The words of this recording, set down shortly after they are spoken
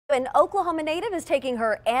An Oklahoma native is taking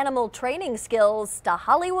her animal training skills to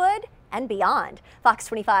Hollywood and beyond. Fox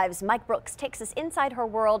 25's Mike Brooks takes us inside her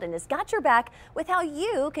world and has got your back with how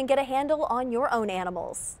you can get a handle on your own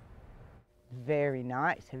animals. Very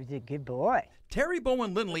nice. He was a good boy. Terri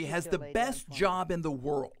Bowen Lindley has the best job in the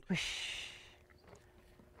world.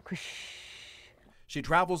 She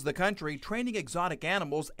travels the country training exotic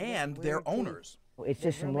animals and their owners. It's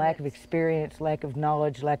just some lack of experience, lack of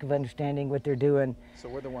knowledge, lack of understanding what they're doing. So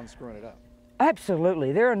we're the ones screwing it up.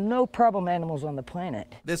 Absolutely. There are no problem animals on the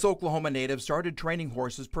planet. This Oklahoma native started training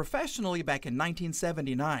horses professionally back in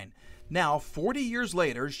 1979. Now, 40 years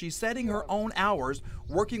later, she's setting her own hours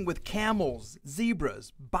working with camels,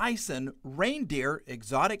 zebras, bison, reindeer,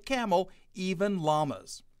 exotic camel, even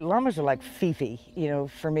llamas. Llamas are like Fifi,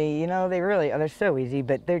 for me. They really are. They're so easy,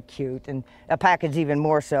 but they're cute, and alpaca's even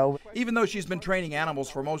more so. Even though she's been training animals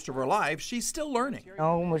for most of her life, she's still learning.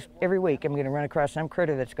 Almost every week I'm going to run across some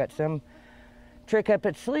critter that's got some trick up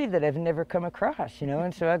its sleeve that I've never come across,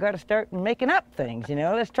 and so I got to start making up things,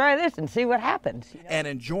 let's try this and see what happens. And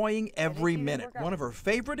enjoying every minute. One of her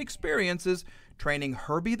favorite experiences, training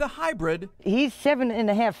Herbie the hybrid. He's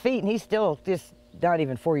 7.5 feet and he's still just not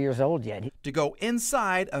even 4 years old yet. To go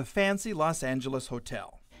inside a fancy Los Angeles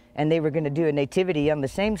hotel. And they were going to do a nativity on the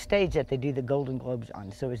same stage that they do the Golden Globes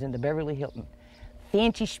on, so it was in the Beverly Hilton.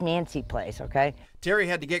 Fancy schmancy place, okay? Terri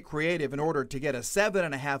had to get creative in order to get a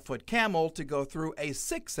 7.5-foot camel to go through a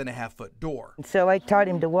 6.5-foot door. So I taught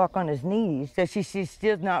him to walk on his knees. So she's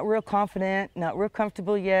still not real confident, not real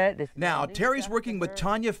comfortable yet. Now, Terri's working with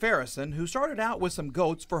Tanya Farrison, who started out with some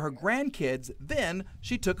goats for her grandkids. Then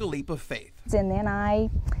she took a leap of faith. And then I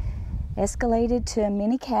escalated to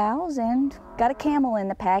mini cows and got a camel in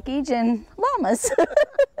the package and llamas.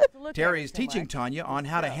 Terri's teaching Tanya on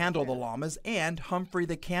how to handle the llamas and Humphrey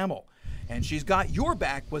the camel. And she's got your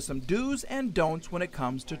back with some do's and don'ts when it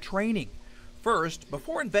comes to training. First,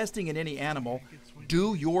 before investing in any animal,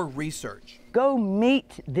 do your research. Go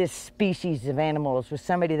meet this species of animals with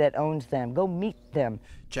somebody that owns them. Go meet them.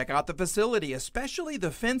 Check out the facility, especially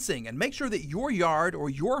the fencing, and make sure that your yard or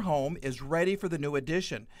your home is ready for the new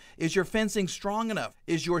addition. Is your fencing strong enough?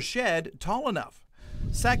 Is your shed tall enough?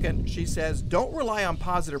 Second, she says, don't rely on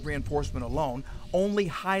positive reinforcement alone. Only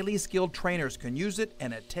highly skilled trainers can use it,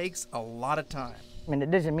 and it takes a lot of time. And it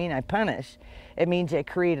doesn't mean I punish. It means I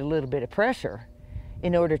create a little bit of pressure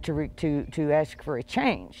in order to ask for a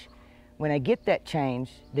change. When I get that change,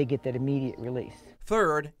 they get that immediate release.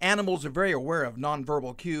 Third, animals are very aware of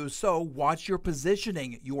nonverbal cues, so watch your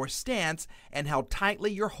positioning, your stance, and how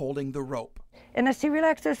tightly you're holding the rope. And I say,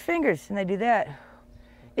 relax those fingers, and they do that.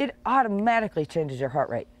 It automatically changes their heart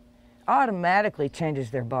rate, automatically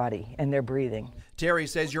changes their body and their breathing. Terri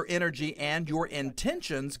says your energy and your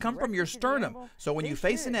intentions come from your sternum, so when you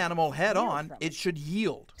face an animal head on, it should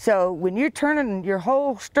yield. So when you're turning your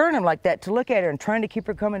whole sternum like that to look at her and trying to keep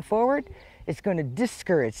her coming forward, it's going to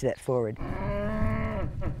discourage that forward.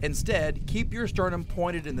 Instead, keep your sternum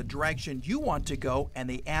pointed in the direction you want to go, and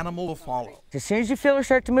the animal will follow. As soon as you feel her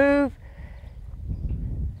start to move,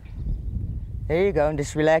 there you go, and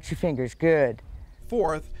just relax your fingers. Good.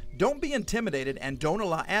 Fourth, don't be intimidated and don't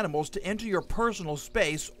allow animals to enter your personal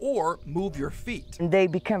space or move your feet. And they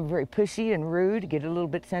become very pushy and rude, get a little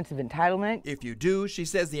bit sense of entitlement. If you do, she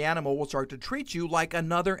says the animal will start to treat you like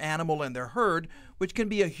another animal in their herd, which can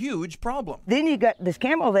be a huge problem. Then you got this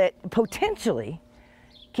camel that potentially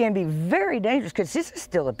can be very dangerous because this is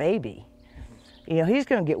still a baby. He's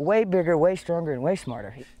going to get way bigger, way stronger, and way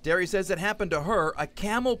smarter. Terri says it happened to her. A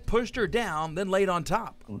camel pushed her down, then laid on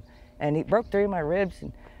top. And he broke 3 of my ribs,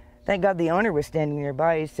 and thank God the owner was standing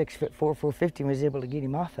nearby. He's 6'4", 450, and was able to get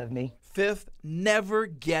him off of me. Fifth, never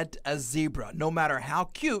get a zebra, no matter how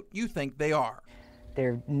cute you think they are.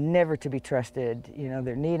 They're never to be trusted.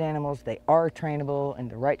 They're neat animals. They are trainable in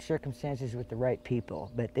the right circumstances with the right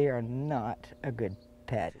people, but they are not a good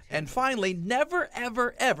pet. And finally, never,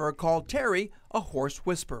 ever, ever call Terri a horse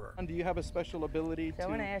whisperer. And do you have a special ability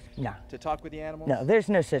to talk with the animals? No, there's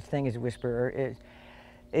no such thing as a whisperer.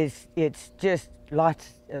 It's just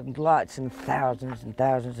lots and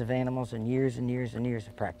thousands of animals and years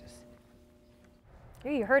of practice.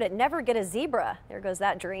 Here you heard it, never get a zebra. There goes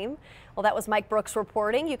that dream. Well, that was Mike Brooks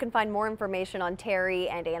reporting. You can find more information on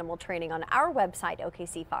Terri and animal training on our website,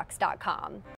 okcfox.com.